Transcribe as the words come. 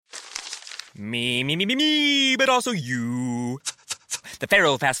Me, but also you. The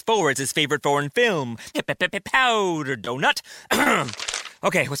Pharaoh fast forwards his favorite foreign film, Powder Donut.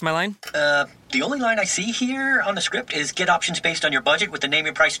 Okay, what's my line? The only line I see here on the script is get options based on your budget with the Name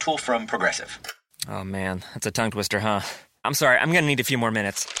Your Price tool from Progressive. Oh man, that's a tongue twister, huh? I'm sorry, I'm gonna need a few more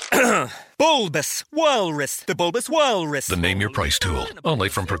minutes. Bulbous Walrus, the Bulbous Walrus. The Name Your Price tool, only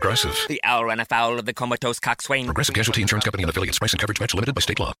from Progressive. The owl ran afoul of the comatose coxswain. Progressive Casualty Insurance Company and affiliates. Price and coverage match limited by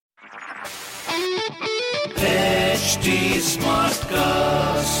state law. HT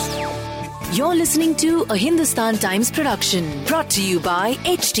Smartcast. You're listening to a Hindustan Times production brought to you by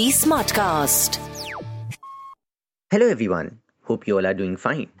HT Smartcast. Hello everyone, hope you all are doing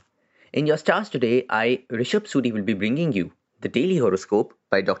fine. In your stars today, I, Rishabh Suri, will be bringing you the Daily Horoscope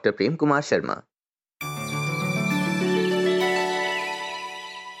by Dr. Prem Kumar Sharma.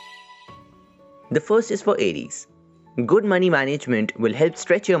 The first is for Aries. Good money management will help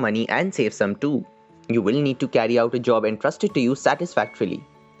stretch your money and save some too. You will need to carry out a job entrusted to you satisfactorily.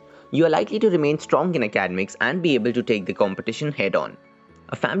 You are likely to remain strong in academics and be able to take the competition head on.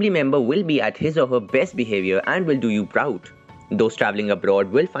 A family member will be at his or her best behavior and will do you proud. Those traveling abroad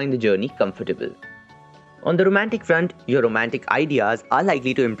will find the journey comfortable. On the romantic front, your romantic ideas are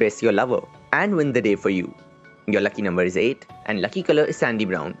likely to impress your lover and win the day for you. Your lucky number is 8 and lucky color is sandy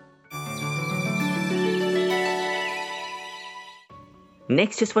brown.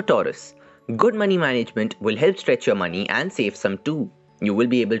 Next is for Taurus. Good money management will help stretch your money and save some too. You will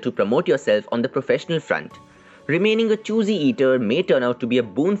be able to promote yourself on the professional front. Remaining a choosy eater may turn out to be a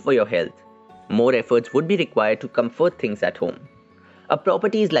boon for your health. More efforts would be required to comfort things at home. A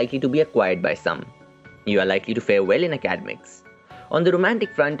property is likely to be acquired by some. You are likely to fare well in academics. On the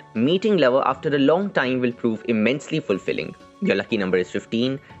romantic front, meeting lover after a long time will prove immensely fulfilling. Your lucky number is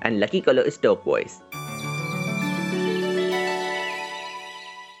 15 and lucky color is turquoise.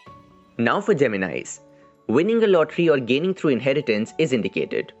 Now for Geminis. Winning a lottery or gaining through inheritance is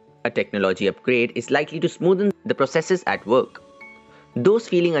indicated. A technology upgrade is likely to smoothen the processes at work. Those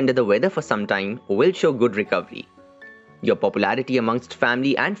feeling under the weather for some time will show good recovery. Your popularity amongst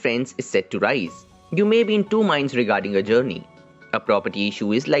family and friends is set to rise. You may be in two minds regarding a journey. A property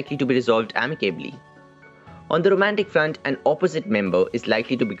issue is likely to be resolved amicably. On the romantic front, an opposite member is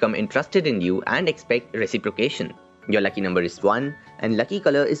likely to become interested in you and expect reciprocation. Your lucky number is 1 and lucky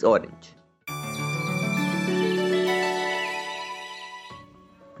color is orange.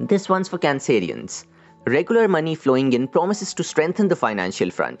 This one's for Cancerians. Regular money flowing in promises to strengthen the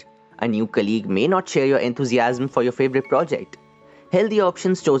financial front. A new colleague may not share your enthusiasm for your favorite project. Healthy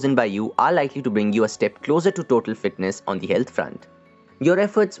options chosen by you are likely to bring you a step closer to total fitness on the health front. Your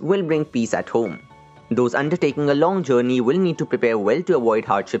efforts will bring peace at home. Those undertaking a long journey will need to prepare well to avoid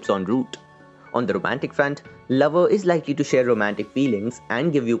hardships en route. On the romantic front, lover is likely to share romantic feelings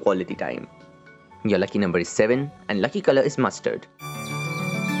and give you quality time. Your lucky number is 7 and lucky color is mustard.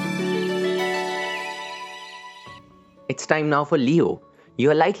 It's time now for Leo.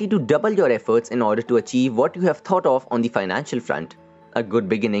 You are likely to double your efforts in order to achieve what you have thought of on the financial front. A good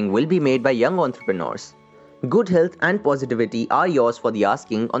beginning will be made by young entrepreneurs. Good health and positivity are yours for the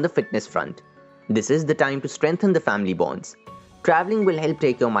asking on the fitness front. This is the time to strengthen the family bonds. Traveling will help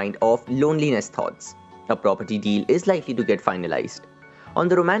take your mind off loneliness thoughts. A property deal is likely to get finalized. On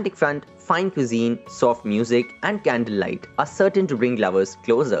the romantic front, fine cuisine, soft music, and candlelight are certain to bring lovers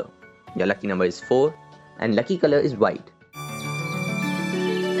closer. Your lucky number is 4 and lucky color is white.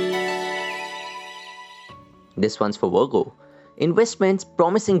 This one's for Virgo. Investments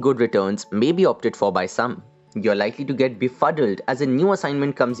promising good returns may be opted for by some. You're likely to get befuddled as a new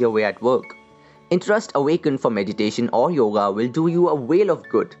assignment comes your way at work. Interest awakened for meditation or yoga will do you a whale of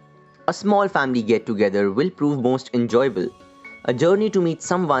good. A small family get-together will prove most enjoyable. A journey to meet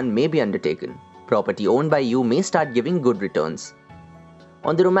someone may be undertaken. Property owned by you may start giving good returns.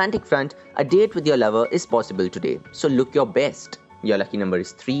 On the romantic front, a date with your lover is possible today, so look your best. Your lucky number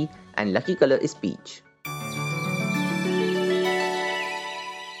is 3 and lucky color is peach.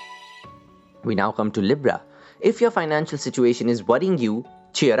 We now come to Libra. If your financial situation is worrying you,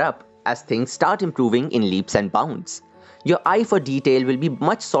 cheer up as things start improving in leaps and bounds. Your eye for detail will be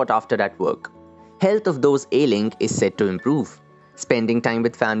much sought after at work. Health of those ailing is set to improve. Spending time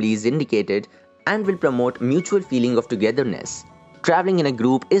with family is indicated and will promote mutual feeling of togetherness. Traveling in a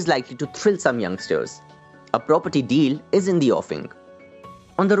group is likely to thrill some youngsters. A property deal is in the offing.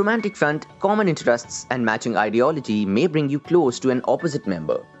 On the romantic front, common interests and matching ideology may bring you close to an opposite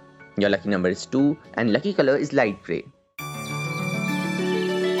member. Your lucky number is 2 and lucky color is light grey.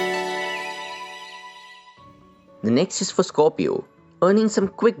 The next is for Scorpio. Earning some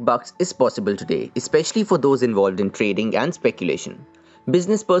quick bucks is possible today, especially for those involved in trading and speculation.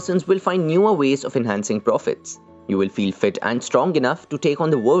 Business persons will find newer ways of enhancing profits. You will feel fit and strong enough to take on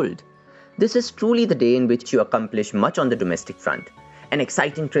the world. This is truly the day in which you accomplish much on the domestic front. An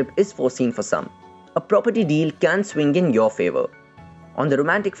exciting trip is foreseen for some. A property deal can swing in your favor. On the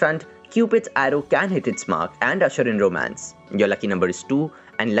romantic front, Cupid's arrow can hit its mark and usher in romance. Your lucky number is 2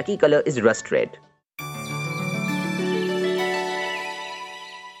 and lucky color is rust red.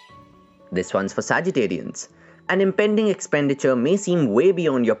 This one's for Sagittarians. An impending expenditure may seem way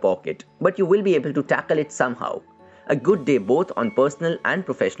beyond your pocket, but you will be able to tackle it somehow. A good day both on personal and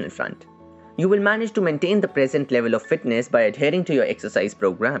professional front. You will manage to maintain the present level of fitness by adhering to your exercise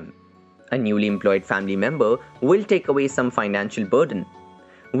program. A newly employed family member will take away some financial burden.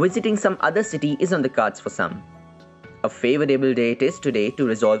 Visiting some other city is on the cards for some. A favorable day it is today to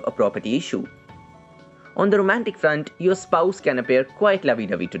resolve a property issue. On the romantic front, your spouse can appear quite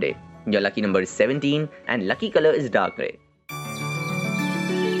lovey-dovey today. Your lucky number is 17 and lucky color is dark grey.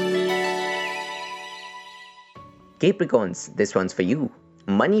 Capricorns, this one's for you.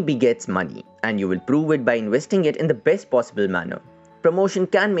 Money begets money and you will prove it by investing it in the best possible manner. Promotion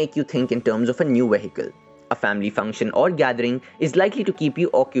can make you think in terms of a new vehicle. A family function or gathering is likely to keep you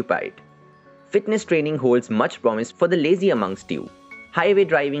occupied. Fitness training holds much promise for the lazy amongst you. Highway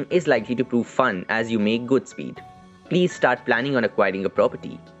driving is likely to prove fun as you make good speed. Please start planning on acquiring a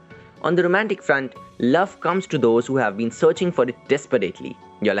property. On the romantic front, love comes to those who have been searching for it desperately.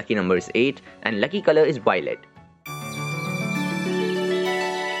 Your lucky number is 8 and lucky color is violet.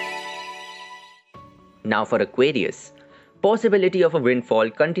 Now for Aquarius. Possibility of a windfall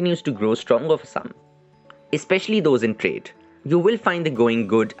continues to grow stronger for some, especially those in trade. You will find the going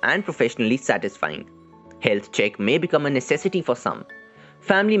good and professionally satisfying. Health check may become a necessity for some.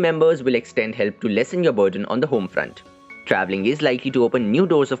 Family members will extend help to lessen your burden on the home front. Traveling is likely to open new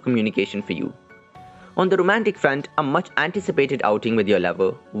doors of communication for you. On the romantic front, a much anticipated outing with your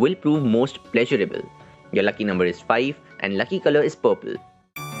lover will prove most pleasurable. Your lucky number is 5 and lucky color is purple.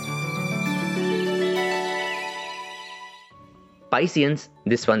 Pisceans,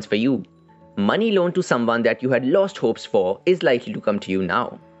 this one's for you. Money loaned to someone that you had lost hopes for is likely to come to you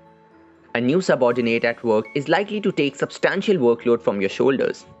now. A new subordinate at work is likely to take substantial workload from your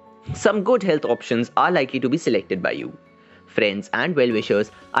shoulders. Some good health options are likely to be selected by you. Friends and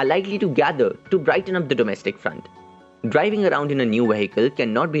well-wishers are likely to gather to brighten up the domestic front. Driving around in a new vehicle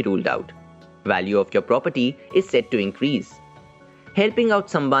cannot be ruled out. Value of your property is set to increase. Helping out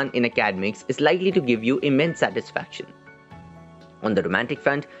someone in academics is likely to give you immense satisfaction. On the romantic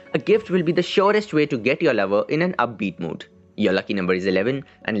front, a gift will be the surest way to get your lover in an upbeat mood. Your lucky number is 11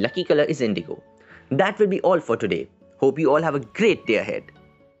 and lucky color is indigo. That will be all for today. Hope you all have a great day ahead.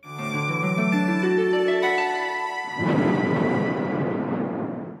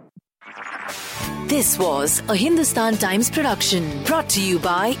 This was a Hindustan Times production brought to you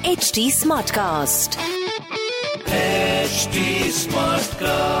by HT Smartcast. HT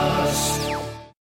Smartcast.